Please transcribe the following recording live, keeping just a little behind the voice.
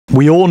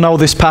We all know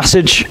this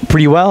passage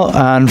pretty well,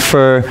 and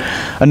for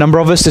a number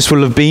of us this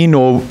will have been,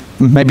 or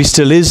maybe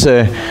still is,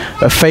 a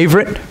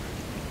favorite.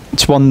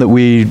 It's one that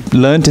we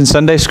learnt in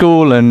Sunday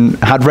school and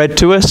had read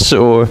to us,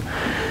 or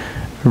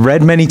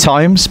read many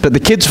times, but the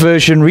kids'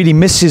 version really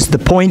misses the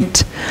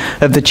point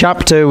of the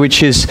chapter,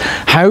 which is,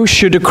 how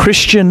should a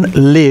Christian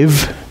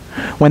live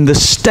when the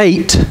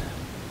state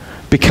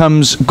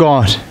becomes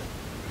God?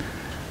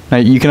 Now,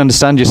 you can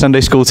understand your Sunday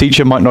school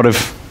teacher might not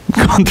have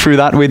gone through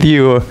that with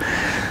you, or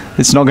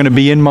it's not going to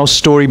be in most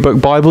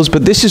storybook Bibles,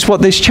 but this is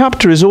what this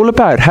chapter is all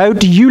about. How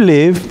do you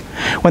live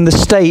when the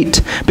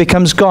state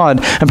becomes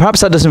God? And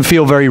perhaps that doesn't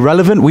feel very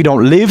relevant. We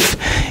don't live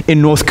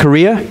in North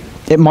Korea.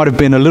 It might have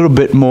been a little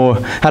bit more,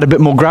 had a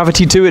bit more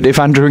gravity to it if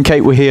Andrew and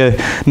Kate were here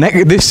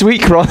this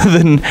week rather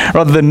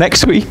than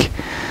next week.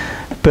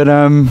 But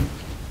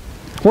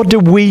what do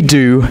we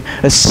do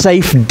as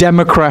safe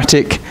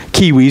democratic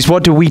Kiwis?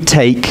 What do we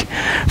take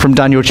from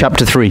Daniel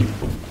chapter 3?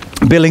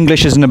 Bill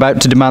English isn't about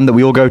to demand that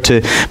we all go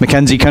to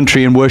Mackenzie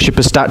country and worship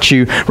a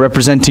statue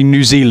representing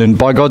New Zealand.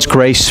 By God's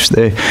grace,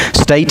 the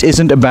state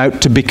isn't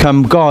about to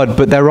become God,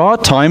 but there are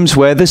times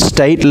where the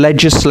state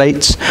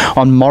legislates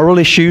on moral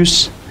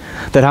issues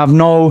that have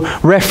no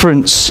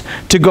reference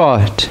to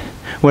God,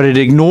 where it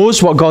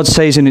ignores what God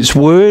says in its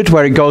word,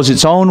 where it goes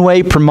its own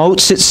way,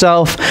 promotes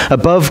itself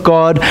above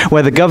God,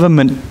 where the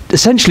government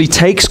essentially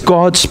takes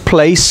God's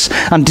place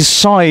and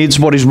decides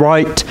what is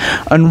right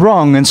and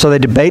wrong. And so they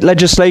debate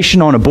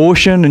legislation on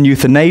abortion and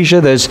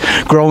euthanasia. There's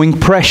growing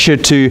pressure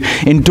to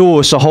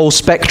endorse a whole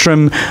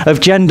spectrum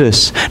of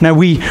genders. Now,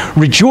 we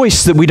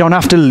rejoice that we don't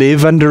have to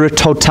live under a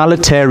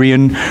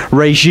totalitarian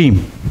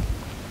regime.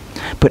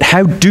 But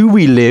how do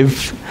we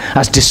live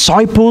as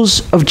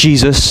disciples of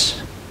Jesus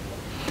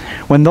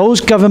when those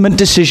government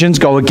decisions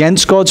go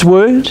against God's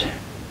word?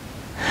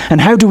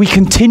 And how do we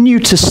continue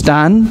to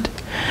stand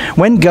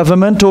when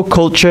government or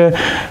culture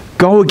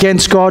go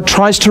against God,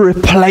 tries to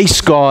replace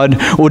God,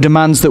 or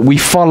demands that we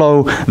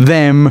follow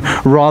them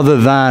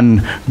rather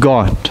than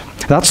God?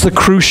 That's the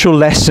crucial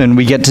lesson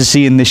we get to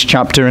see in this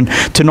chapter. And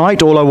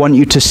tonight all I want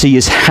you to see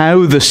is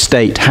how the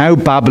state, how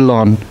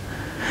Babylon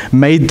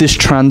made this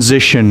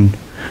transition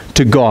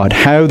to God,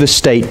 how the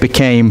state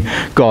became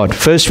God.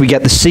 First, we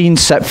get the scene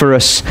set for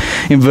us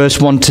in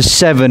verse 1 to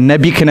 7.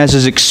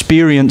 Nebuchadnezzar's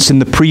experience in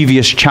the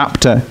previous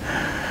chapter,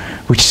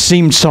 which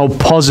seemed so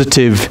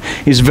positive,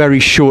 is very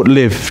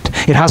short-lived.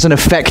 It hasn't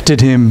affected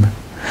him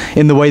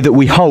in the way that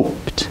we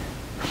hoped.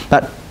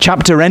 That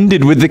chapter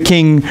ended with the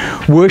king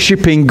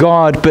worshipping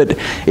God, but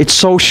it's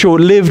so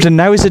short-lived, and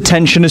now his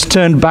attention has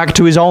turned back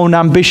to his own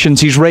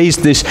ambitions. He's raised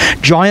this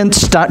giant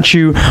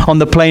statue on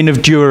the plain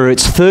of Dura.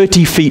 It's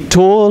 30 feet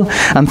tall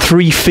and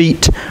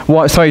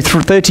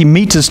 30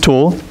 meters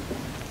tall,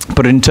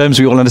 but in terms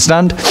we all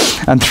understand,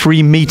 and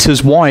 3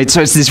 meters wide.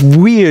 So it's this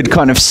weird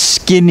kind of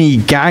skinny,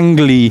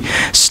 gangly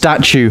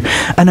statue.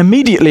 And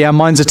immediately our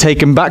minds are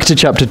taken back to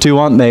chapter 2,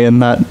 aren't they?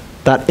 And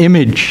that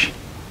image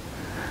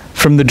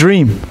from the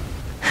dream.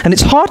 And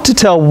it's hard to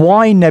tell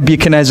why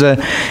Nebuchadnezzar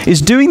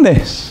is doing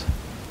this.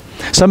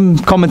 Some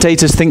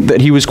commentators think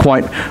that he was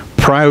quite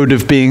proud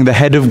of being the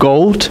head of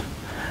gold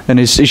and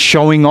is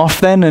showing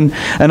off then, and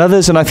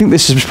others, and I think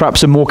this is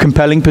perhaps a more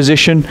compelling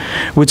position,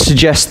 would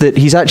suggest that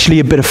he's actually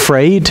a bit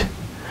afraid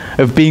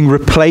of being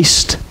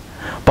replaced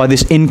by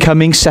this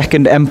incoming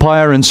second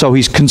empire, and so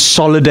he's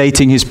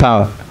consolidating his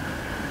power,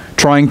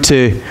 trying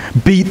to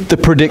beat the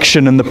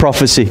prediction and the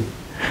prophecy,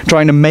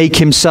 trying to make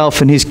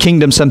himself and his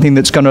kingdom something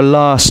that's going to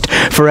last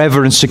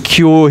forever and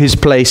secure his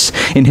place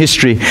in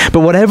history. But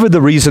whatever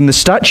the reason, the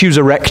statue's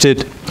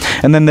erected,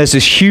 and then there's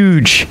this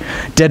huge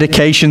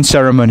dedication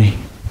ceremony.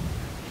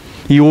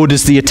 He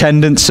orders the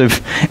attendance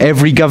of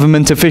every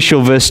government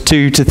official, verse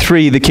 2 to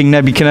 3. The king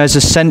Nebuchadnezzar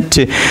sent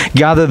to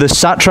gather the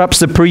satraps,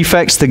 the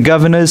prefects, the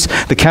governors,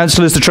 the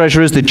counselors, the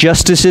treasurers, the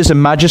justices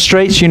and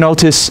magistrates. You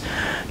notice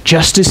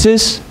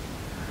justices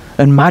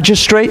and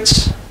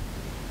magistrates.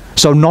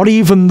 So not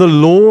even the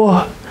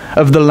law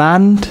of the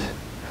land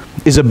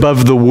is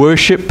above the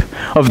worship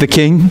of the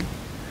king.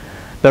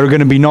 There are going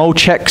to be no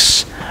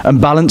checks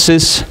and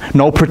balances,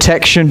 no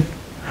protection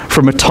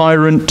from a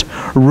tyrant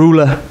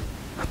ruler.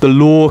 The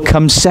law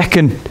comes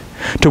second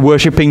to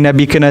worshipping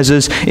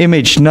Nebuchadnezzar's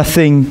image.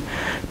 Nothing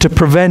to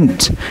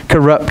prevent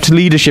corrupt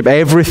leadership.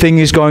 Everything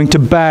is going to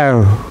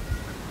bow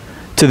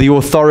to the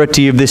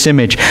authority of this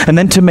image. And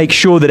then to make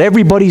sure that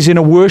everybody's in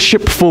a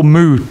worshipful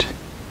mood,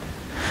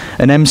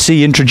 an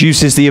MC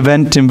introduces the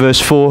event in verse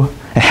 4.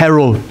 A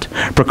herald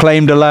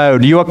proclaimed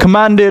aloud, "You are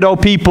commanded, O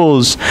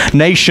peoples,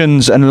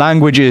 nations, and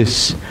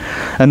languages."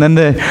 And then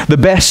the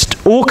best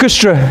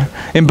orchestra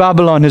in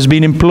Babylon has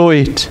been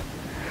employed.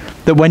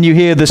 That when you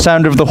hear the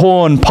sound of the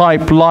horn,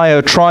 pipe,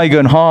 lyre,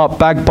 trigon, harp,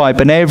 bagpipe,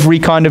 and every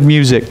kind of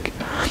music,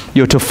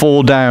 you're to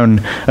fall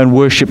down and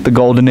worship the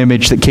golden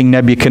image that King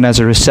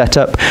Nebuchadnezzar has set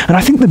up. And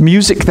I think the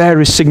music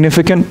there is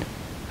significant.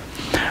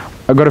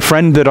 I've got a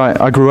friend that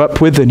I grew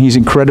up with, and he's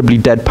incredibly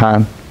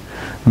deadpan.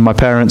 And my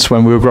parents,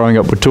 when we were growing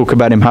up, would talk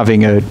about him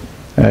having a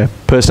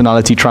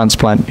personality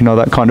transplant,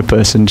 that kind of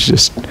person,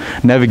 just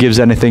never gives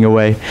anything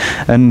away.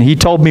 And he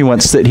told me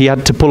once that he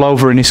had to pull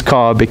over in his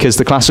car because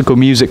the classical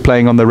music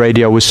playing on the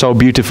radio was so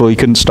beautiful he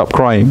couldn't stop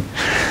crying.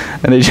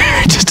 And it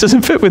just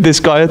doesn't fit with this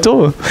guy at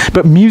all.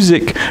 But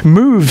music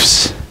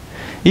moves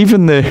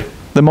even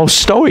the most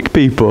stoic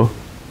people.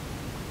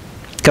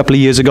 A couple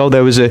of years ago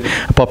there was a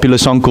popular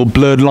song called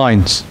Blurred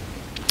Lines,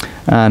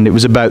 and it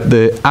was about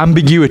the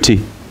ambiguity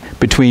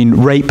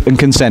between rape and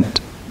consent.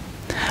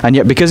 And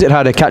yet, because it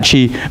had a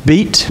catchy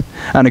beat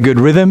and a good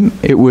rhythm,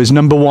 it was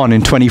 #1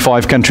 in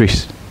 25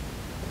 countries.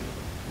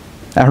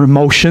 Our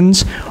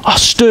emotions are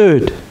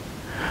stirred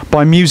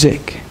by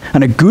music,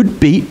 and a good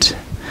beat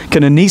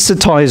can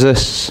anesthetize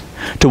us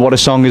to what a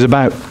song is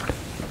about.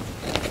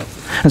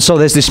 And so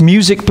there's this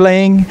music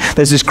playing,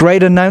 there's this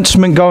great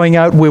announcement going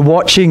out, we're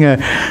watching a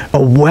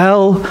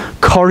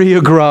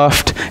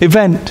well-choreographed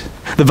event.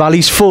 The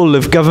valley's full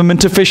of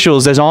government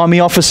officials. There's army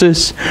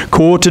officers,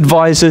 court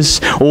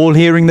advisors, all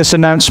hearing this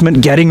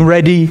announcement, getting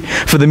ready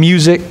for the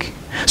music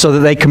so that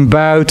they can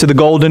bow to the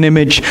golden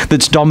image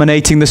that's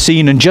dominating the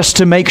scene. And just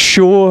to make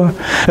sure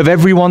of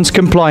everyone's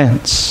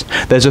compliance,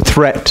 there's a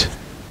threat.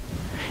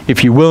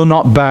 If you will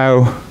not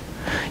bow,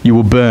 you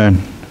will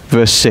burn.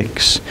 Verse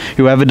 6,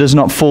 whoever does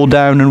not fall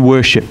down and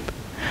worship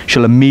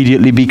shall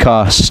immediately be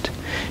cast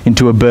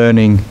into a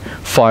burning,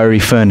 fiery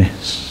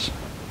furnace.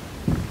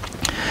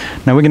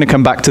 Now we're going to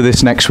come back to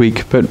this next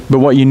week, but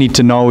what you need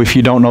to know if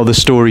you don't know the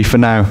story for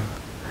now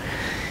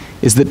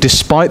is that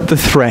despite the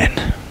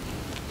threat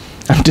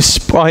and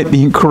despite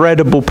the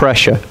incredible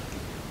pressure,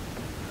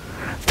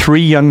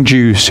 3 young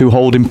Jews who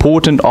hold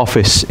important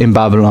office in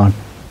Babylon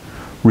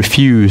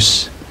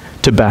refuse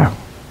to bow.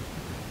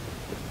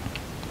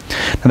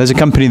 And there's a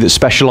company that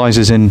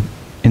specializes in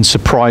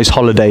surprise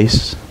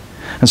holidays.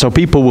 And so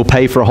people will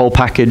pay for a whole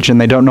package and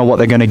they don't know what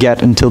they're going to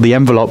get until the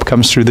envelope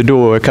comes through the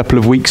door a couple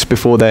of weeks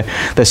before they're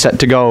set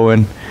to go.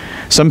 And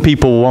some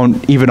people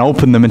won't even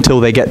open them until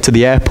they get to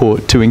the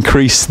airport to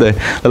increase the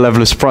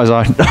level of surprise.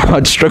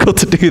 I'd struggle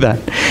to do that.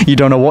 You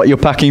don't know what you're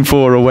packing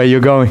for or where you're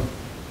going.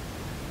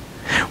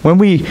 When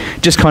we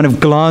just kind of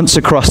glance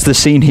across the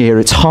scene here,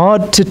 it's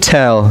hard to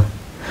tell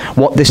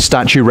what this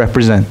statue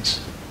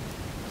represents.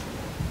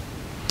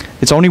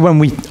 It's only when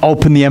we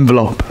open the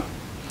envelope,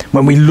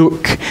 when we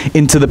look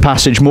into the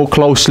passage more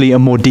closely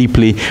and more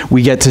deeply,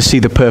 we get to see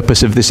the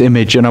purpose of this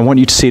image. And I want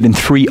you to see it in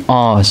 3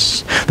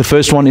 R's. The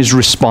first one is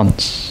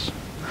response.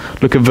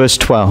 Look at verse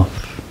 12.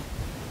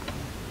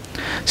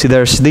 See,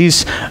 there's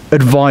these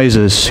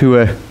advisors who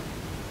are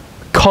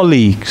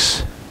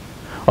colleagues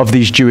of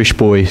these Jewish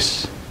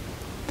boys.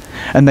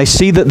 And they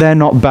see that they're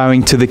not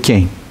bowing to the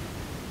king.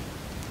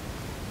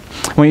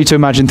 I want you to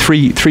imagine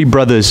three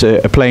brothers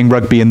are playing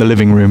rugby in the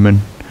living room,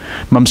 and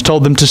Mum's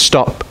told them to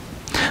stop.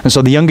 And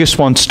so the youngest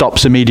one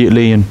stops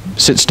immediately and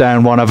sits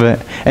down, won't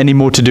have any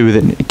more to do with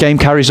it. The game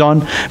carries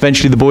on.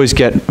 Eventually the boys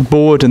get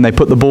bored and they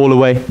put the ball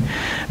away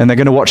and they're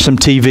going to watch some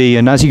TV.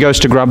 And as he goes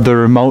to grab the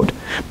remote,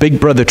 big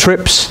brother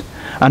trips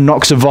and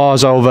knocks a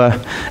vase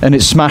over and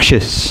it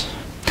smashes.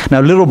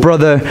 Now little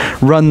brother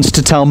runs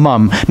to tell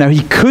Mum. Now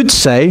he could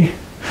say,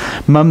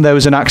 Mum, there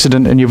was an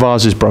accident and your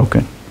vase is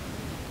broken.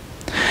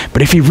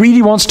 But if he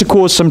really wants to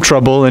cause some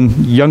trouble,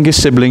 and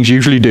youngest siblings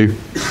usually do,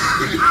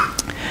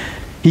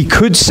 he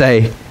could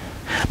say,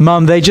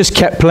 Mum, they just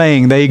kept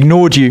playing, they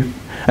ignored you,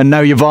 and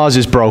now your vase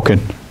is broken.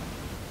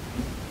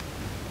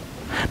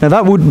 Now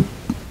that would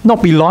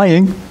not be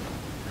lying,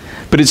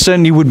 but it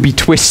certainly would be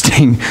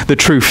twisting the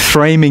truth,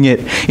 framing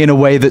it in a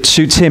way that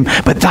suits him.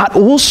 But that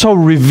also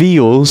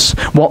reveals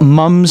what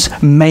Mum's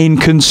main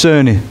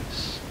concern is.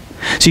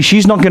 See,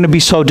 she's not going to be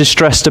so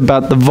distressed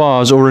about the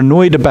vase or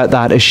annoyed about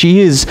that as she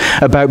is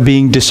about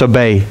being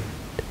disobeyed.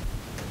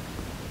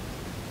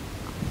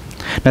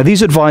 Now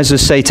these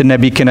advisors say to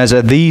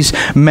Nebuchadnezzar, these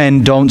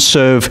men don't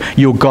serve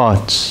your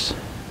gods.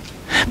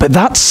 But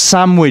that's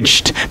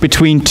sandwiched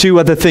between 2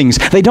 other things.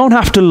 They don't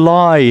have to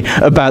lie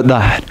about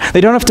that.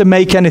 They don't have to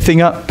make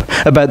anything up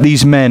about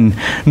these men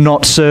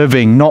not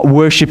serving, not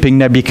worshipping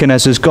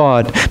Nebuchadnezzar's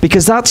God,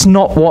 because that's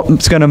not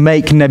what's going to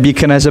make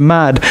Nebuchadnezzar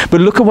mad.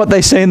 But look at what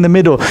they say in the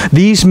middle.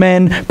 These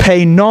men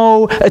pay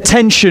no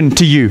attention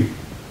to you.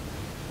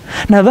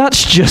 Now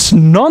that's just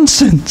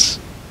nonsense.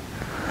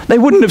 They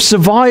wouldn't have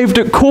survived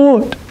at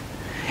court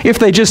if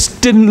they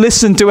just didn't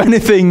listen to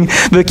anything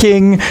the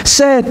king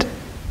said.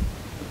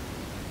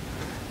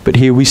 But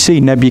here we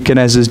see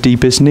Nebuchadnezzar's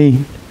deepest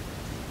need.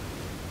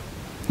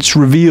 It's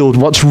revealed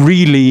what's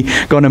really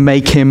going to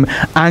make him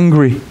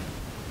angry.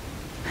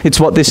 It's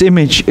what this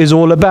image is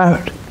all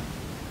about.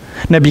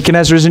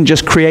 Nebuchadnezzar isn't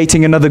just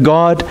creating another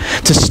god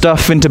to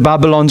stuff into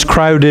Babylon's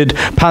crowded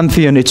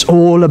pantheon. It's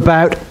all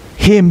about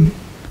him.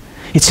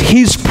 It's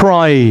his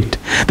pride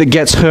that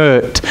gets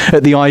hurt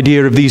at the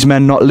idea of these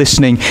men not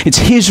listening. It's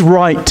his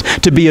right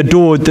to be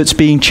adored that's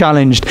being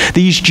challenged.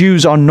 These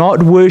Jews are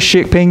not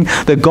worshipping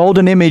the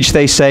golden image,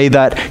 they say,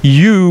 that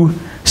you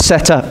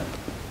set up.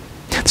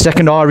 The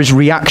second R is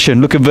reaction.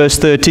 Look at verse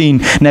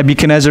 13.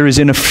 Nebuchadnezzar is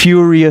in a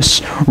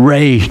furious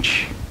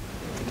rage.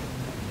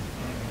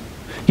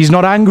 He's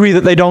not angry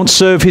that they don't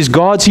serve his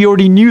gods. He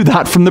already knew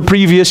that from the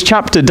previous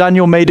chapter.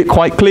 Daniel made it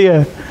quite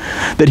clear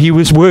that he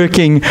was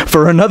working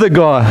for another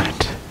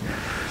god.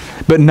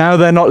 But now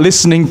they're not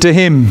listening to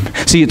him.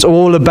 See, it's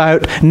all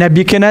about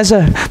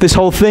Nebuchadnezzar. This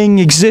whole thing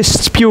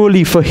exists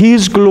purely for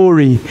his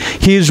glory,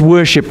 his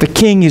worship. The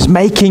king is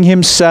making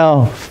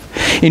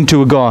himself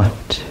into a god.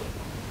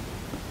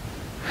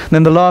 And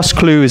then the last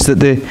clue is that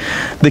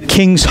the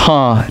king's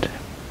heart,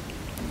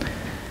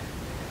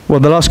 well,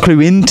 the last clue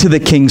into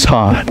the king's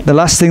heart, the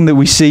last thing that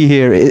we see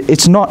here,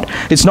 it's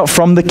not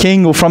from the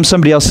king or from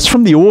somebody else. It's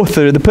from the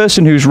author, the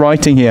person who's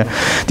writing here.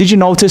 Did you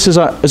notice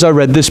as I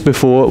read this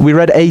before, we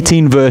read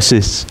 18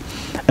 verses,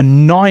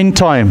 and 9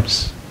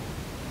 times,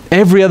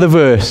 every other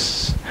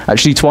verse,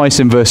 actually twice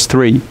in verse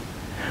 3,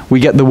 we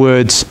get the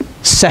words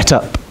set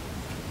up.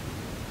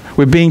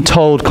 We're being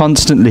told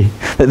constantly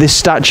that this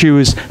statue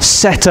is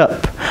set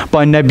up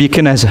by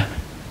Nebuchadnezzar.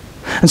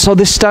 And so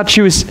this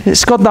statue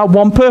it's got that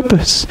one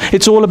purpose.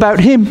 It's all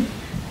about him.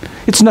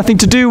 It's nothing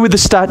to do with the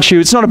statue.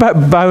 It's not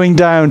about bowing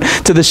down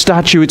to the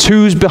statue. It's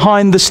who's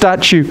behind the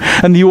statue.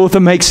 And the author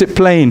makes it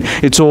plain.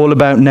 It's all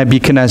about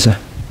Nebuchadnezzar.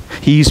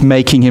 He's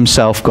making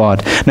himself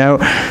God. Now,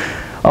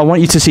 I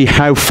want you to see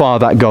how far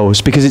that goes,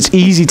 because it's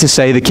easy to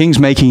say the king's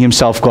making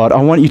himself God.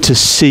 I want you to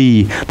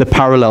see the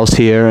parallels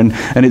here, and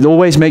it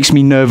always makes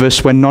me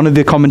nervous when none of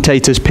the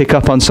commentators pick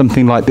up on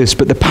something like this,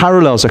 but the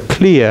parallels are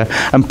clear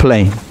and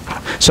plain.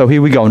 So here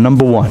we go.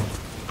 Number 1.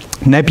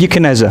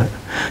 Nebuchadnezzar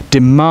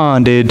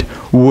demanded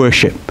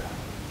worship.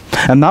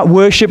 And that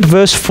worship,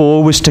 verse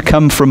 4, was to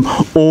come from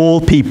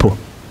all people.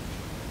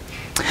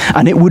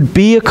 And it would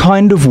be a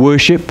kind of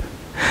worship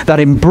that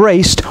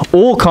embraced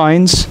all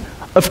kinds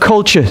of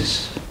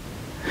cultures.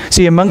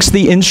 See, amongst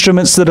the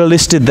instruments that are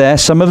listed there,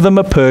 some of them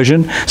are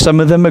Persian, some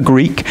of them are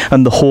Greek,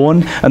 and the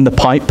horn and the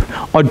pipe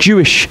are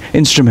Jewish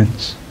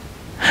instruments.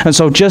 And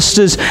so just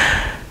as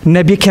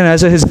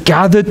Nebuchadnezzar has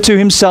gathered to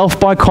himself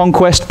by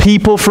conquest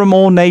people from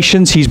all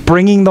nations, he's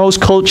bringing those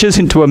cultures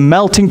into a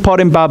melting pot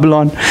in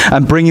Babylon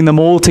and bringing them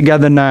all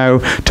together now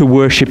to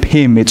worship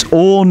him. It's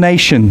all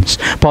nations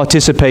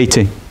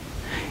participating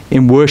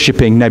in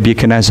worshiping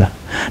Nebuchadnezzar.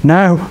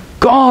 Now,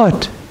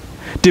 God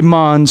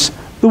demands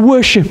the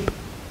worship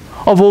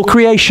of all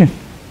creation.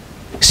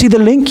 See the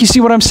link? You see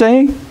what I'm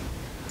saying?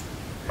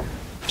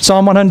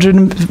 Psalm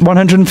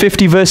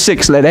 150 verse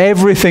 6, let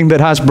everything that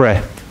has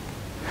breath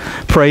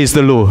praise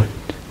the Lord.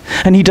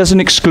 And he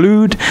doesn't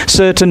exclude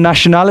certain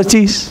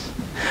nationalities,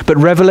 but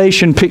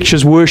Revelation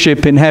pictures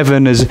worship in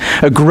heaven as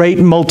a great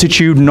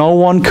multitude no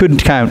one could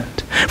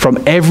count,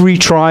 from every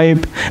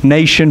tribe,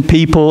 nation,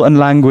 people, and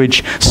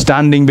language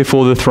standing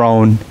before the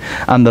throne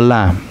and the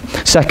Lamb.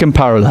 Second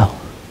parallel.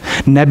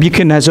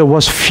 Nebuchadnezzar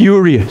was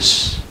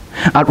furious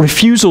at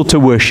refusal to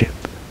worship.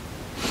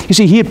 You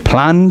see, he had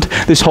planned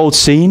this whole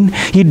scene.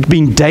 He'd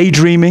been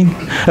daydreaming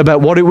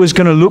about what it was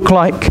going to look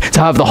like to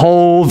have the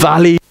whole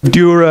valley of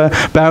Dura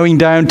bowing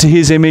down to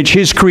his image,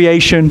 his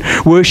creation,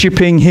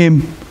 worshipping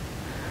him.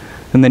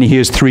 And then he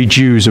hears 3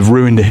 Jews have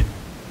ruined it.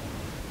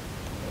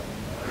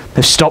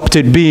 They've stopped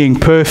it being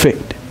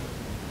perfect.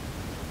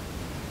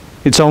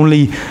 It's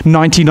only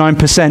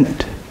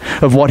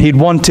 99% of what he'd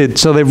wanted.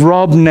 So they've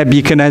robbed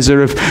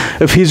Nebuchadnezzar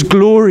of his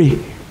glory,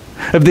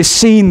 of this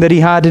scene that he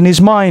had in his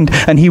mind,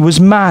 and he was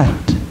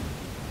mad.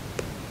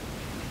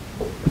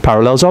 The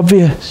parallel's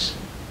obvious.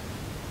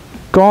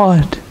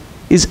 God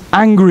is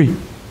angry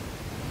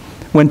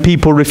when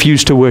people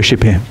refuse to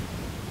worship him.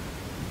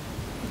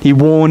 He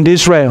warned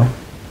Israel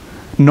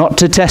not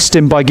to test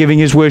him by giving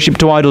his worship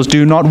to idols.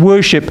 Do not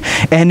worship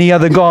any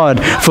other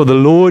god, for the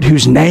Lord,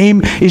 whose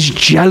name is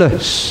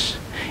jealous,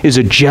 is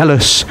a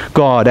jealous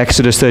God.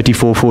 Exodus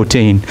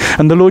 34:14.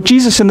 And the Lord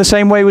Jesus in the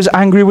same way was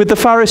angry with the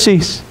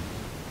Pharisees.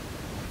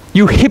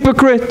 You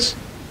hypocrites!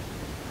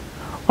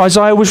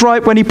 Isaiah was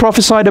right when he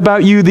prophesied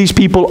about you. These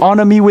people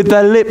honor me with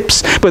their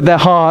lips, but their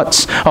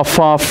hearts are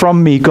far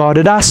from me. God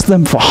had asked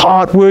them for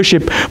heart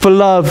worship, for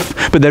love,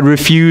 but they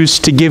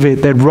refused to give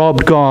it. They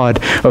robbed God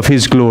of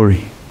his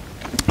glory.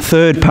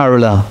 Third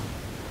parallel.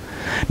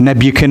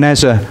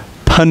 Nebuchadnezzar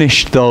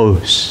punished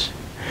those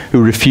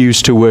who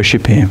refused to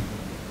worship him.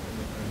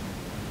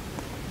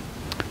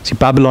 See,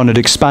 Babylon had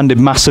expanded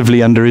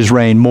massively under his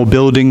reign. More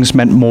buildings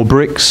meant more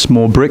bricks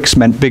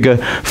meant bigger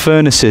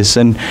furnaces.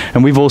 And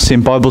we've all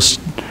seen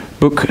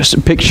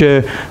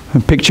picture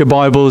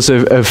Bibles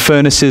of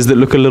furnaces that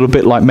look a little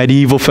bit like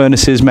medieval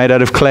furnaces made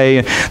out of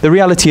clay. The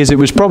reality is it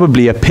was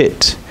probably a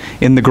pit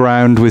in the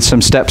ground with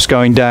some steps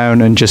going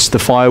down, and just the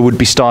fire would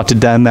be started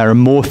down there, and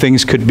more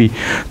things could be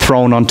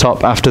thrown on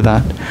top after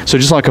that. So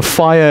just like a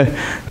fire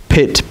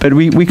pit, but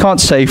we can't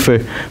say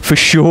for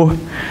sure.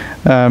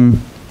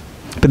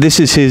 But this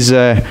is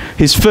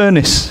his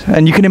furnace,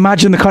 and you can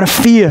imagine the kind of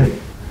fear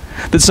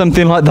that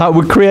something like that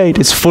would create.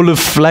 It's full of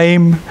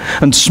flame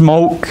and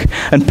smoke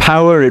and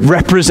power. It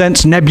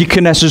represents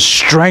Nebuchadnezzar's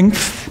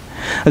strength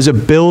as a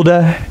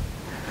builder,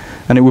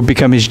 and it would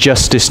become his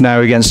justice now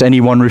against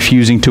anyone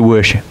refusing to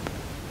worship.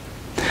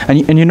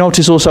 And you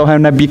notice also how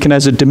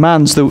Nebuchadnezzar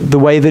demands the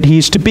way that he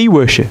is to be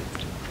worshipped.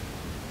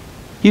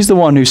 He's the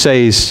one who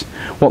says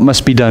what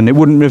must be done. It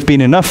wouldn't have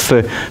been enough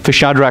for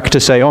Shadrach to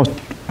say, oh,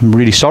 I'm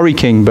really sorry,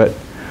 King, but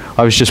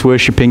I was just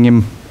worshipping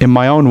him in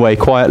my own way,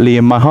 quietly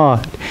in my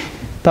heart.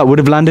 That would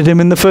have landed him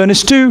in the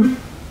furnace too.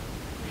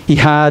 He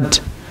had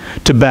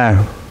to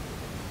bow.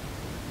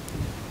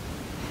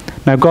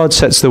 Now God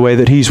sets the way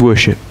that he's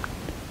worshipped.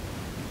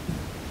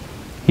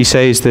 He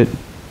says that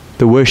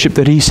the worship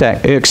that he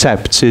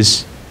accepts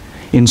is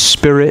in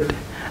spirit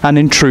and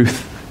in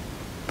truth.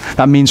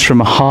 That means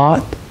from a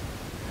heart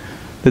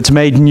that's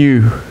made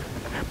new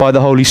by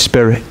the Holy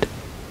Spirit.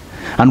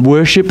 And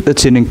worship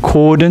that's in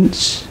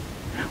accordance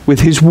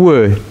with his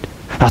word.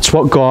 That's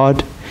what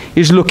God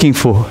is looking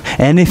for.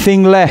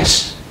 Anything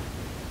less,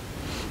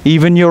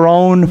 even your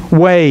own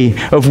way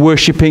of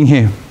worshipping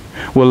him,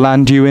 will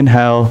land you in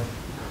hell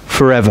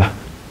forever.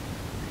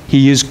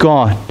 He is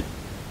God.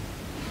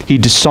 He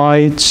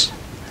decides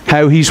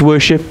how he's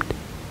worshipped,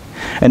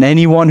 and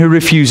anyone who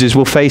refuses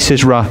will face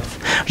his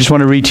wrath. I just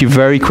want to read to you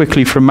very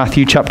quickly from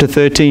Matthew chapter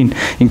 13.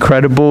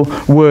 Incredible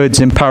words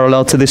in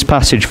parallel to this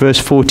passage. Verse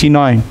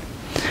 49.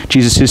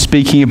 Jesus is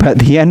speaking about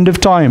the end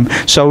of time.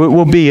 So it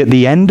will be at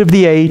the end of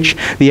the age,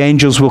 the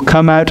angels will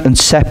come out and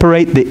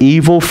separate the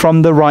evil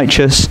from the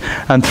righteous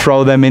and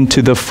throw them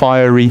into the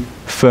fiery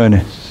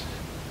furnace.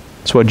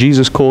 That's what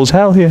Jesus calls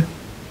hell here.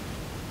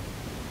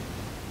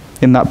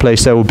 In that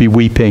place there will be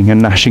weeping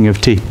and gnashing of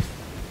teeth.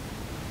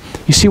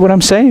 You see what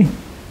I'm saying?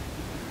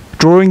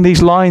 Drawing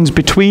these lines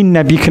between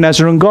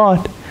Nebuchadnezzar and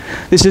God.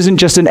 This isn't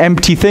just an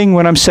empty thing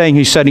when I'm saying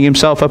he's setting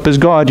himself up as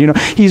God.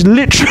 He's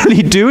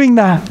literally doing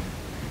that.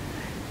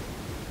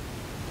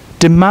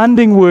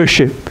 Demanding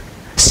worship.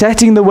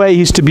 Setting the way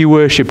he's to be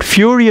worshipped.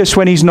 Furious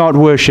when he's not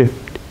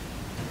worshipped.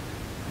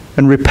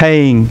 And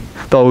repaying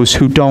those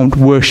who don't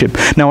worship.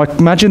 Now I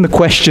imagine the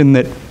question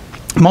that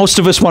most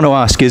of us want to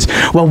ask is,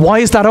 well, why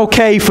is that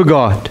okay for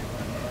God?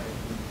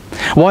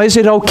 Why is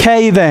it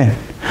okay then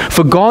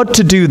for God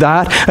to do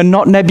that and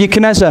not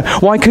Nebuchadnezzar?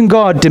 Why can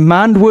God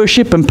demand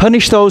worship and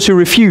punish those who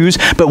refuse,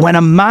 but when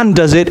a man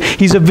does it,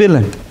 he's a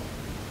villain?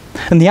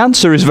 And the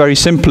answer is very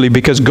simply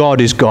because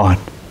God is God.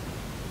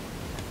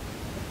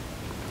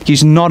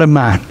 He's not a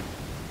man.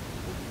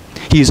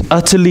 He is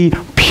utterly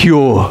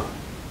pure.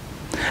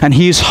 And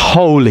he is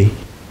holy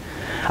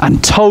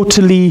and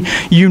totally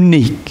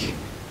unique.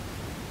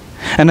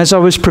 And as I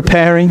was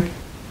preparing,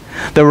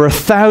 there were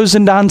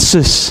 1,000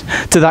 answers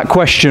to that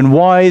question.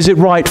 Why is it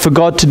right for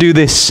God to do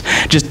this?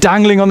 Just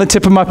dangling on the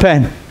tip of my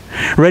pen,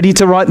 ready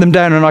to write them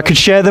down, and I could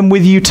share them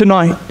with you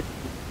tonight.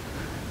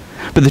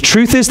 But the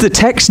truth is, the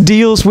text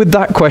deals with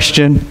that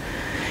question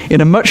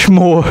in a much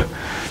more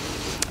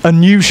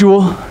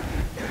unusual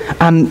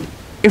and,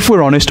 if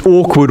we're honest,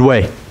 awkward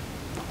way.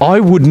 I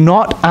would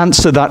not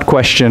answer that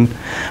question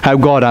how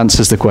God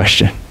answers the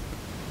question.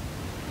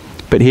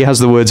 But he has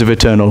the words of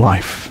eternal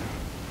life.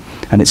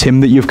 And it's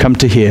him that you've come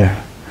to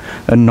hear,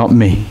 and not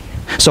me.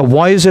 So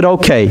why is it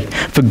okay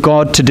for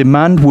God to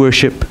demand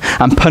worship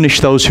and punish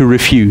those who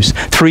refuse?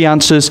 3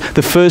 answers.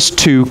 The first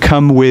 2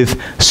 come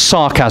with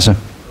sarcasm.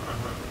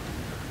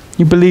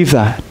 You believe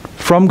that?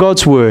 From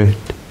God's word,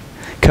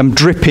 come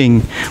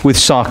dripping with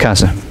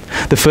sarcasm.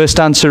 The first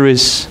answer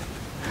is,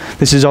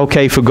 this is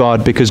okay for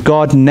God because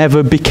God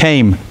never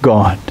became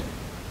God.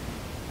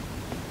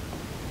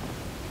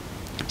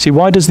 See,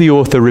 why does the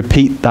author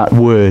repeat that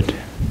word,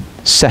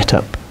 set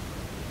up,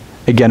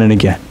 again and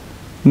again?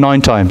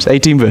 9 times,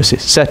 18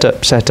 verses. Set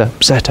up, set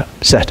up, set up,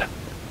 set up.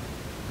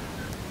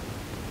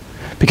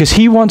 Because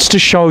he wants to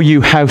show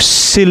you how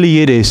silly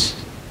it is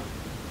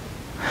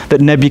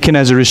that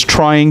Nebuchadnezzar is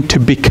trying to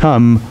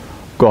become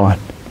God.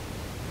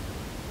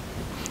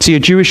 See, a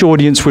Jewish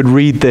audience would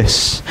read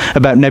this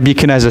about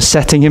Nebuchadnezzar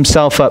setting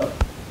himself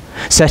up,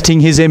 setting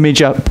his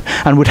image up,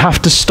 and would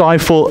have to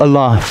stifle a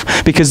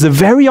laugh. Because the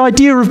very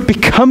idea of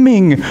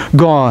becoming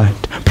God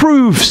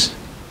proves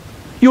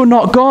you're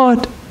not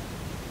God.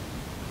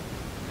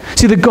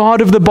 See, the God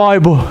of the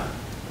Bible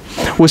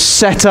was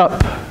set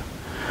up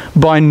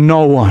by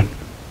no one.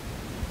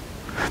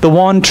 The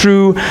one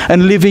true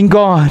and living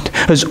God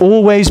has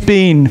always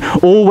been,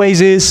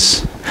 always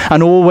is,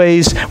 and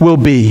always will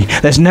be.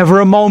 There's never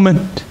a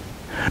moment,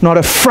 not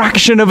a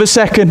fraction of a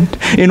second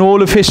in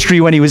all of history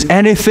when he was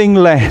anything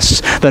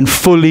less than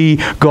fully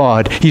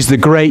God. He's the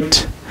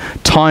great,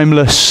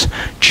 timeless,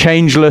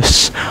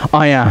 changeless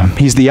I am.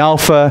 He's the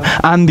Alpha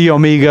and the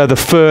Omega, the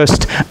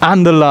first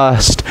and the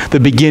last, the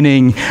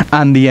beginning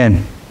and the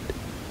end.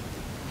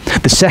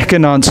 The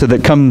second answer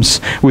that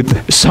comes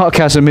with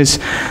sarcasm is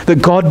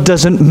that God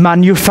doesn't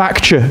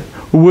manufacture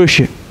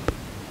worship.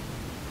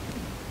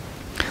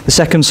 The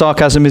second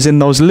sarcasm is in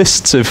those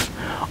lists of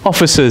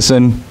officers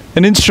and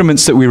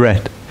instruments that we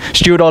read.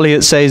 Stuart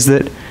Olliott says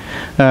that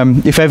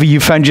if ever you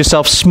found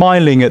yourself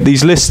smiling at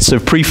these lists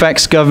of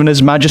prefects,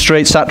 governors,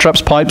 magistrates,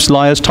 satraps, pipes,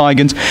 liars,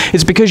 tigans,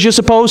 it's because you're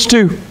supposed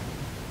to.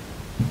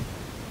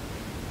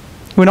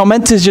 We're not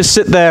meant to just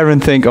sit there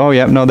and think, oh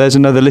yeah, no, there's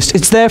another list.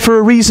 It's there for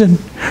a reason.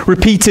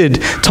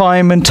 Repeated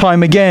time and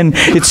time again.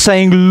 It's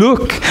saying,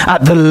 look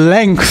at the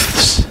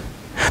lengths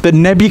that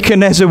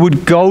Nebuchadnezzar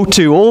would go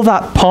to. All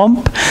that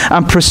pomp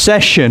and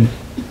procession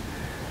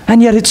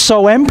And yet it's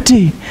so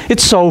empty.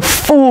 It's so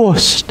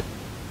forced.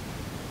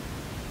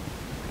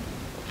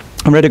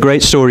 I read a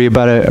great story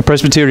about a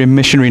Presbyterian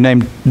missionary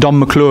named Don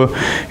McClure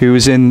who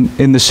was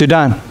in the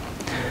Sudan.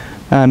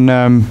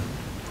 And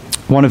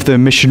one of the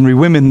missionary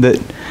women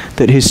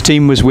that his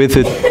team was with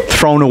had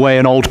thrown away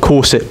an old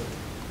corset.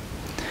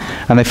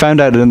 And they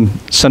found out on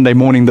Sunday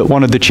morning that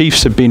one of the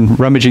chiefs had been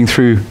rummaging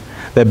through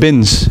their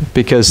bins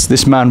because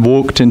this man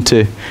walked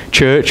into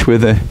church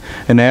with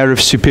an air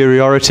of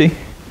superiority,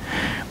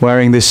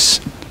 wearing this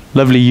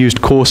lovely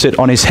used corset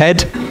on his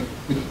head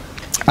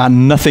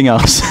and nothing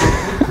else.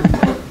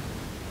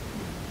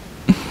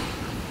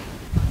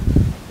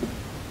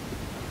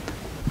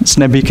 It's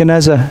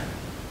Nebuchadnezzar.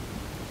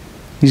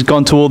 He's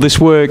gone to all this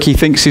work. He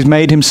thinks he's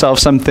made himself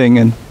something,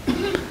 and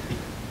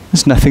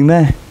there's nothing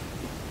there.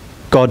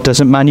 God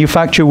doesn't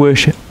manufacture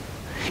worship.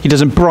 He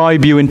doesn't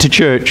bribe you into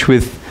church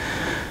with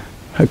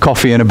a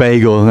coffee and a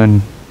bagel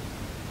and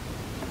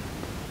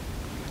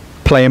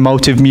play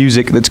emotive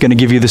music that's going to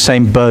give you the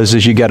same buzz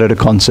as you get at a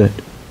concert.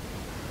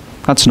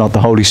 That's not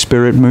the Holy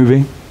Spirit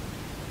moving.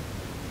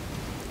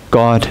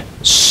 God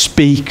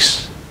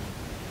speaks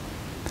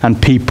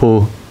and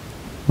people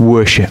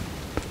worship.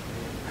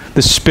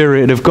 The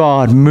Spirit of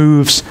God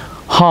moves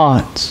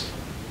hearts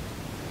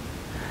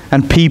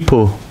and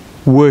people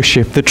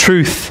worship. The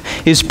truth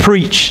is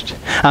preached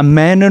and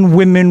men and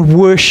women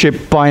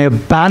worship by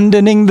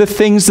abandoning the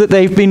things that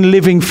they've been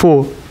living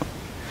for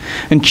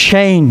and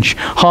change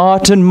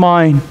heart and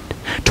mind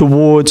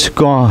towards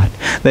God.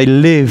 They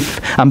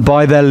live and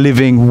by their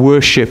living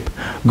worship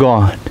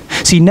God.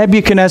 See,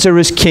 Nebuchadnezzar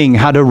as king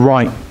had a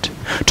right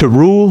to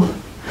rule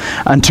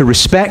and to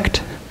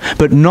respect,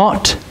 but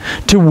not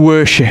to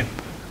worship.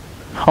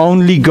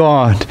 Only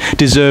God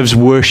deserves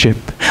worship.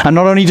 And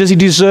not only does he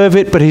deserve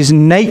it, but his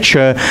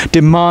nature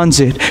demands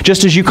it.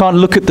 Just as you can't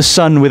look at the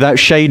sun without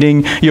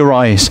shading your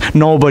eyes,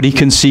 nobody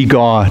can see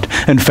God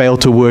and fail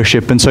to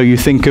worship. And so you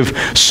think of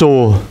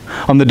Saul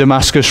on the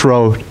Damascus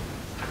road,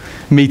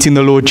 meeting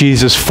the Lord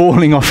Jesus,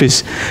 falling off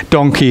his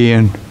donkey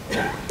and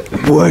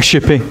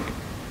worshiping.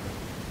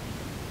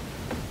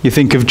 You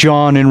think of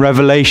John in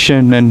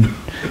Revelation and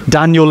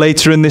Daniel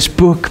later in this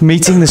book,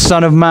 meeting the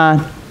Son of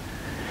Man.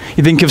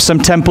 You think of some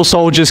temple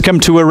soldiers come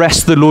to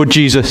arrest the Lord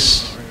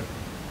Jesus.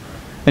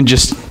 And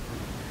just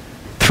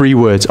 3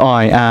 words,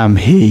 I am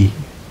he.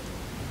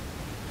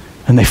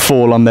 And they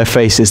fall on their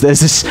faces.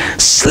 There's this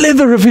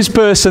slither of his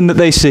person that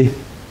they see.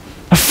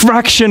 A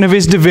fraction of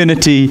his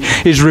divinity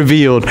is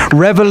revealed.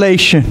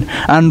 Revelation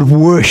and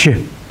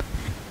worship.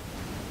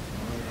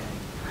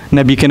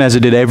 Nebuchadnezzar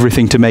did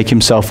everything to make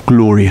himself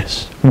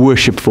glorious,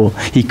 worshipful.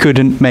 He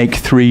couldn't make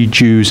 3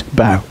 Jews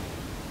bow.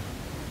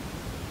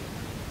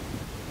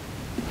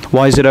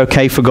 Why is it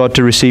okay for God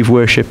to receive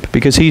worship?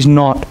 Because he's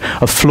not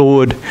a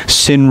flawed,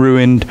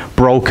 sin-ruined,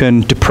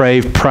 broken,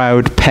 depraved,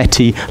 proud,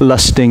 petty,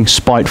 lusting,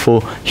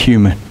 spiteful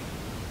human.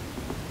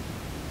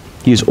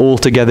 He is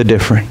altogether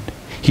different.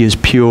 He is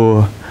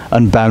pure,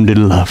 unbounded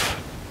love.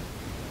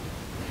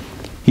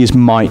 He is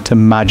might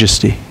and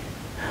majesty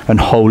and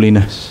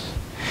holiness.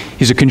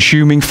 He's a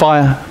consuming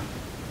fire.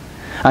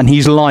 And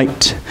he's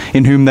light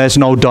in whom there's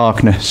no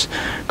darkness.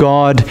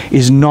 God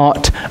is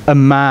not a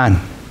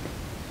man.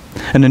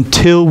 And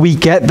until we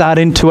get that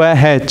into our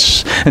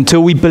heads,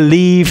 until we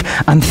believe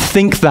and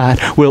think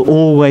that, we'll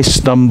always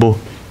stumble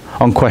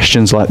on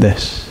questions like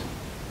this.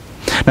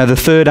 Now the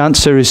third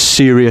answer is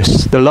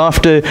serious. The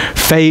laughter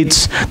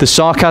fades, the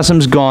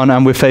sarcasm's gone,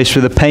 and we're faced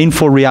with a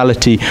painful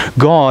reality.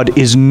 God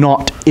is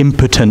not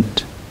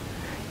impotent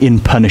in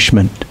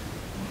punishment.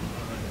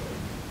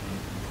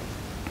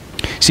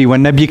 See,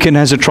 when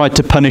Nebuchadnezzar tried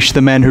to punish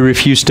the men who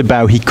refused to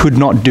bow, he could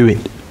not do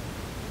it.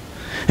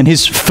 And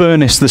his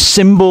furnace, the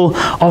symbol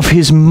of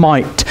his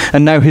might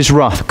and now his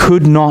wrath,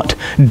 could not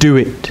do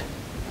it.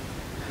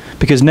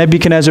 Because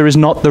Nebuchadnezzar is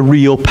not the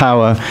real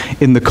power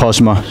in the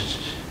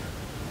cosmos.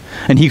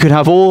 And he could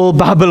have all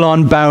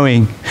Babylon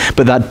bowing,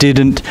 but that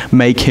didn't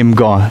make him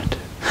God.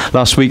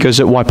 Last week I was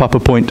at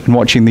Waipapa Point and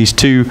watching these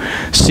 2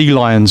 sea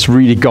lions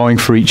really going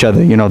for each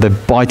other. You know, they're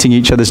biting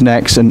each other's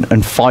necks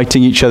and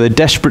fighting each other,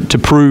 desperate to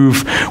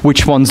prove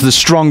which one's the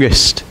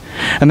strongest.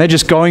 And they're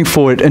just going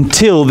for it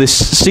until this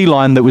sea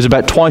lion that was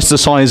about twice the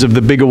size of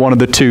the bigger one of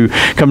the 2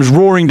 comes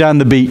roaring down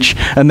the beach,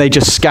 and they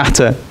just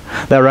scatter.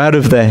 They're out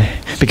of there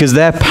because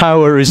their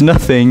power is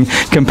nothing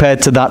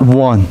compared to that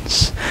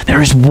one's.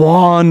 There is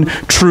one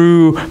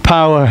true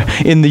power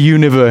in the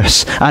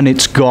universe, and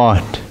it's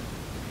God.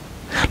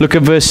 Look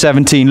at verse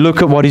 17.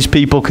 Look at what his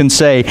people can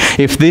say.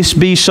 If this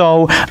be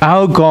so,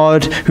 our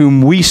God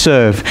whom we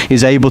serve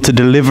is able to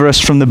deliver us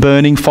from the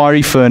burning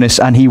fiery furnace,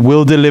 and he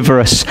will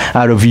deliver us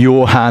out of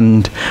your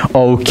hand,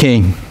 O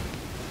king.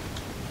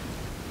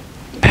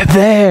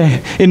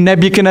 There in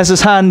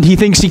Nebuchadnezzar's hand, he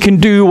thinks he can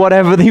do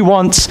whatever he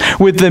wants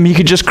with them. He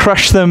could just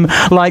crush them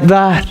like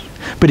that.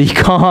 But he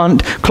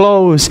can't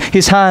close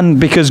his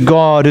hand because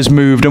God has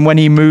moved. And when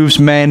he moves,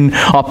 men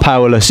are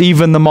powerless,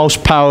 even the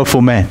most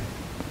powerful men.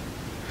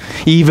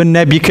 Even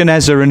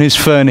Nebuchadnezzar and his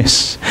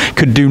furnace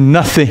could do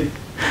nothing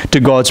to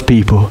God's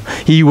people.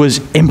 He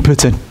was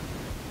impotent.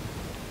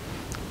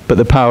 but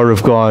the power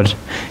of God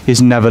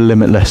is never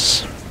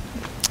limitless.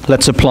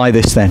 Let's apply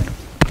this then.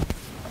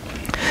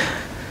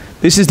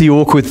 This is the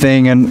awkward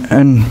thing,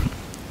 and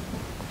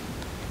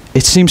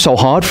it seems so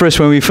hard for us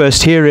when we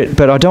first hear it,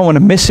 but I don't want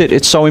to miss it.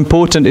 It's so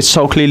important. It's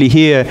so clearly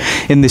here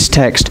in this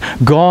text.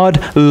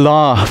 God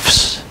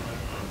laughs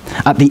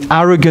at the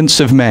arrogance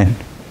of men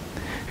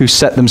who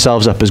set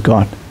themselves up as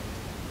God.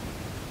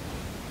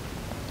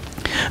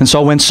 And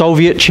so when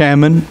Soviet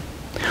chairmen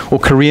or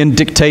Korean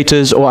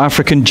dictators or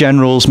African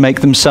generals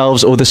make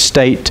themselves or the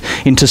state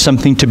into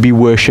something to be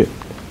worshipped,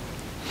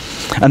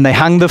 and they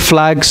hang the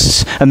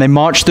flags and they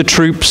march the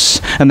troops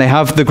and they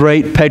have the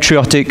great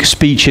patriotic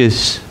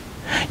speeches,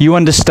 you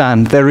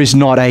understand there is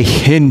not a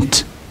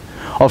hint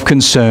of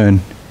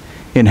concern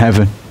in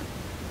heaven.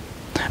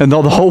 And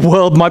though the whole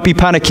world might be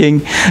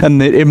panicking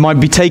and it might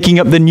be taking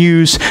up the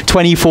news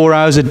 24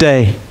 hours a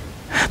day,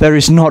 there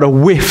is not a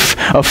whiff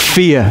of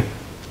fear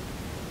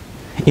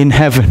in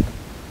heaven.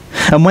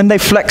 And when they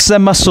flex their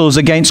muscles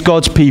against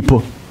God's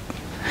people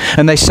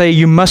and they say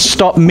you must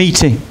stop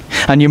meeting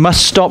and you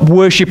must stop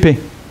worshipping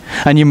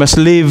and you must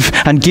live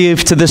and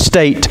give to the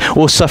state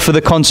or suffer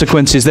the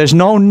consequences, there's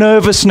no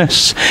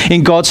nervousness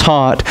in God's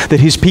heart that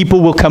his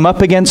people will come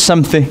up against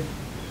something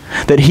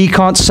that he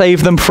can't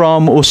save them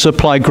from or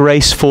supply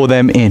grace for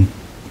them in.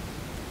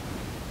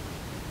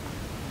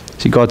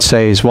 See, God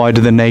says, why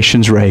do the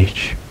nations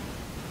rage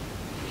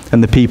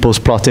and the peoples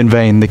plot in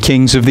vain? The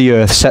kings of the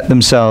earth set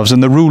themselves,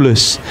 and the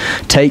rulers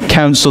take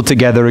counsel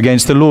together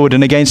against the Lord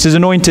and against his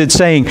anointed,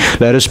 saying,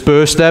 let us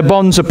burst their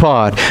bonds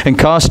apart and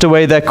cast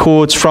away their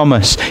cords from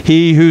us.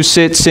 He who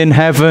sits in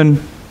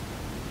heaven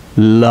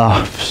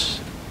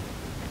laughs.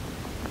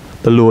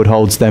 The Lord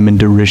holds them in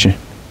derision.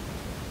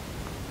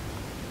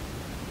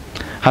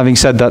 Having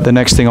said that, the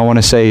next thing I want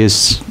to say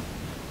is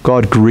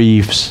God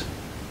grieves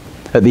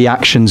at the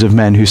actions of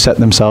men who set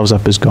themselves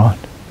up as God.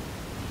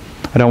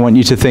 I don't want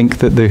you to think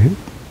that the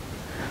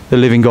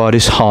living God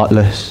is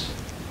heartless.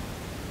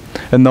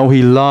 And though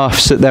he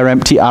laughs at their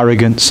empty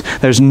arrogance,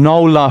 there's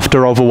no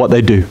laughter over what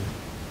they do.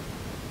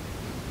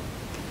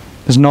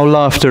 There's no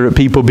laughter at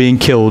people being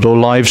killed or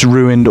lives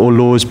ruined or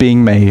laws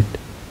being made.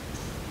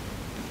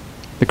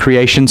 The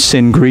creation's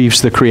sin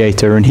grieves the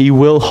Creator, and he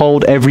will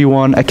hold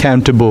everyone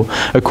accountable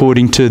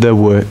according to their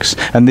works.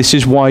 And this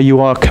is why you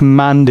are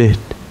commanded,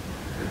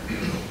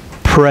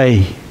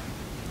 pray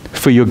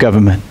for your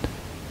government.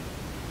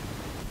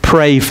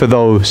 Pray for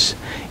those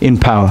in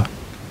power.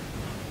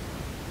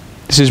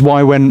 This is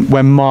why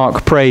when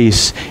Mark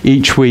prays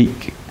each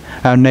week,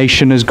 our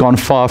nation has gone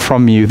far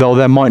from you. Though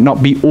there might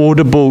not be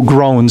audible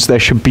groans, there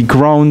should be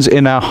groans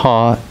in our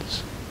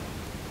hearts.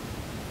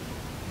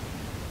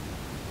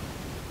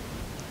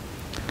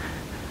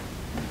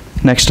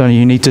 Next on,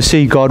 you need to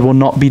see God will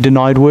not be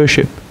denied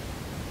worship.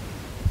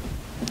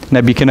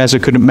 Nebuchadnezzar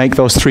couldn't make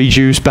those 3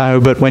 Jews bow,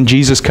 but when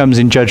Jesus comes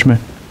in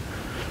judgment,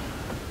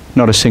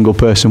 not a single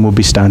person will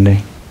be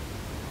standing.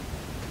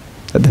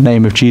 At the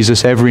name of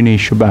Jesus, every knee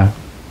shall bow,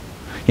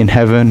 in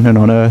heaven and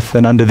on earth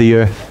and under the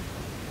earth.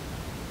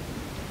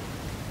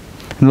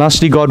 And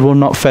lastly, God will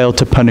not fail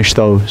to punish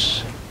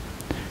those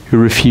who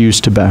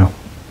refuse to bow,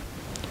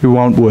 who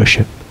won't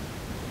worship.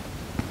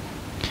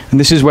 And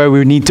this is where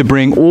we need to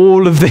bring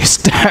all of this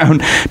down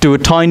to a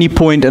tiny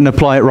point and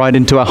apply it right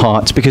into our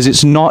hearts, because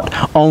it's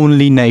not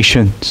only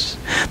nations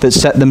that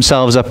set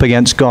themselves up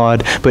against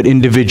God, but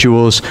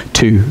individuals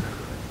too.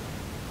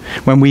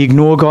 When we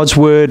ignore God's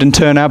word and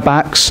turn our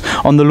backs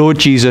on the Lord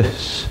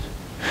Jesus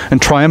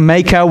and try and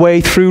make our way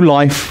through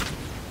life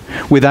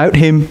without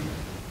him,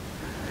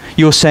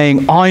 you're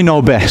saying, I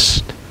know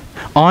best.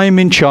 I'm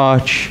in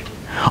charge.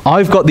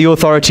 I've got the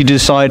authority to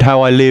decide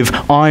how I live.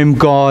 I'm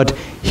God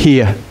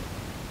here,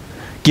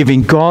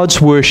 giving God's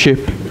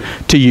worship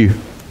to you.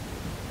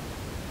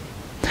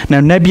 Now,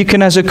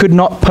 Nebuchadnezzar could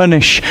not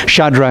punish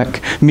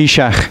Shadrach,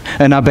 Meshach,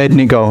 and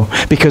Abednego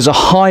because a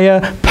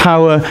higher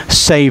power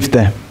saved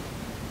them.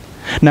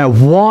 Now,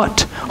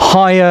 what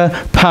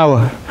higher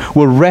power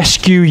will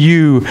rescue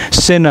you,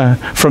 sinner,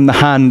 from the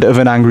hand of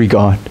an angry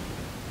God?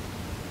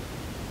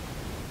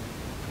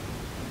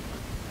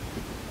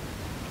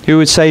 Who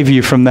would save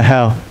you from the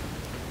hell,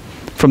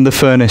 from the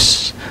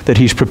furnace that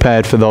he's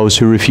prepared for those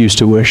who refuse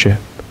to worship?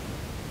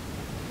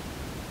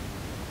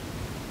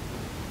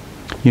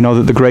 You know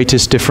that the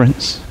greatest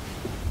difference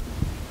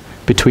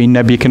between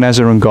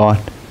Nebuchadnezzar and God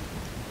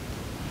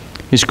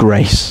is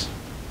grace.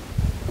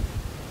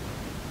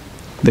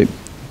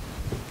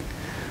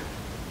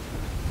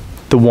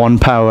 The one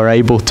power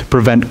able to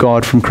prevent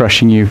God from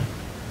crushing you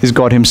is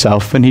God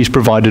himself, and he's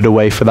provided a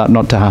way for that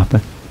not to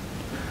happen.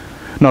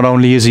 Not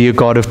only is he a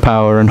God of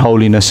power and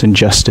holiness and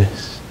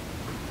justice,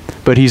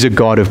 but he's a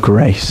God of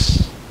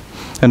grace.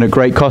 And at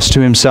great cost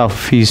to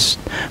himself, he's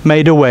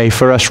made a way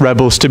for us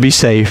rebels to be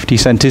saved. He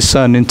sent his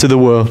Son into the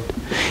world,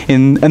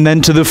 and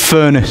then to the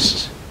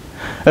furnace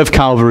of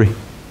Calvary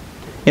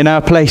in our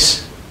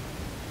place.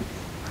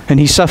 And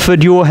he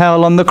suffered your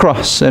hell on the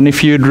cross. And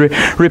if you'd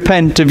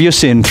repent of your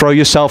sin, throw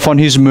yourself on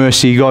his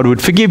mercy, God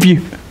would forgive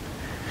you.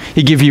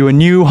 He'd give you a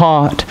new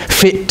heart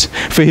fit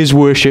for his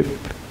worship.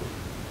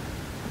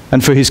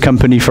 and for his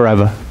company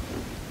forever.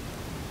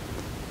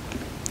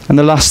 And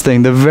the last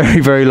thing, the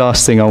very, very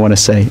last thing I want to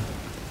say,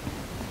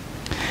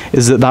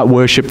 is that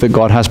worship that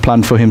God has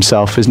planned for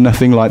himself is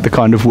nothing like the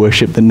kind of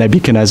worship that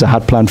Nebuchadnezzar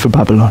had planned for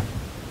Babylon.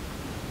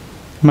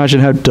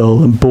 Imagine how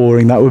dull and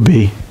boring that would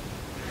be.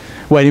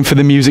 Waiting for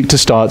the music to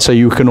start so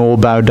you can all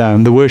bow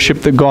down. The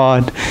worship that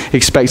God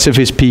expects of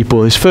his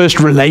people is first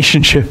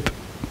relationship.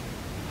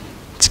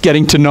 It's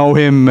getting to know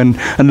him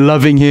and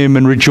loving him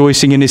and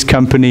rejoicing in his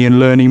company and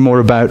learning more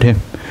about him.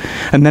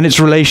 And then it's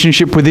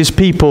relationship with his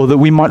people, that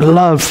we might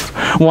love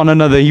one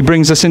another. He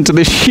brings us into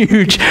this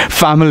huge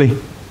family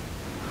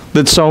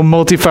that's so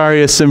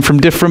multifarious and from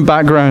different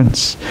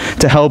backgrounds,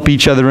 to help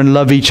each other and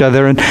love each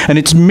other. And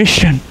it's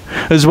mission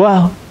as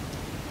well.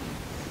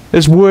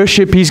 As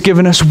worship, he's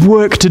given us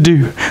work to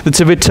do that's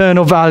of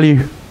eternal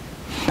value.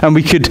 And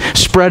we could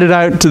spread it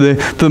out to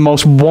the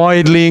most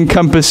widely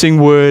encompassing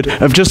word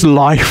of just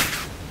life.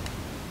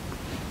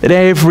 That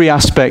every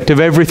aspect of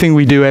everything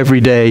we do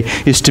every day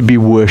is to be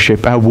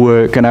worship. Our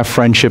work and our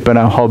friendship and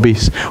our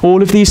hobbies.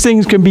 All of these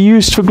things can be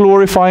used for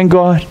glorifying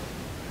God.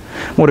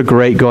 What a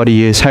great God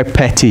he is. How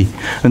petty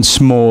and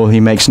small he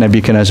makes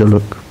Nebuchadnezzar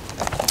look.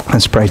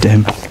 Let's pray to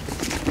him.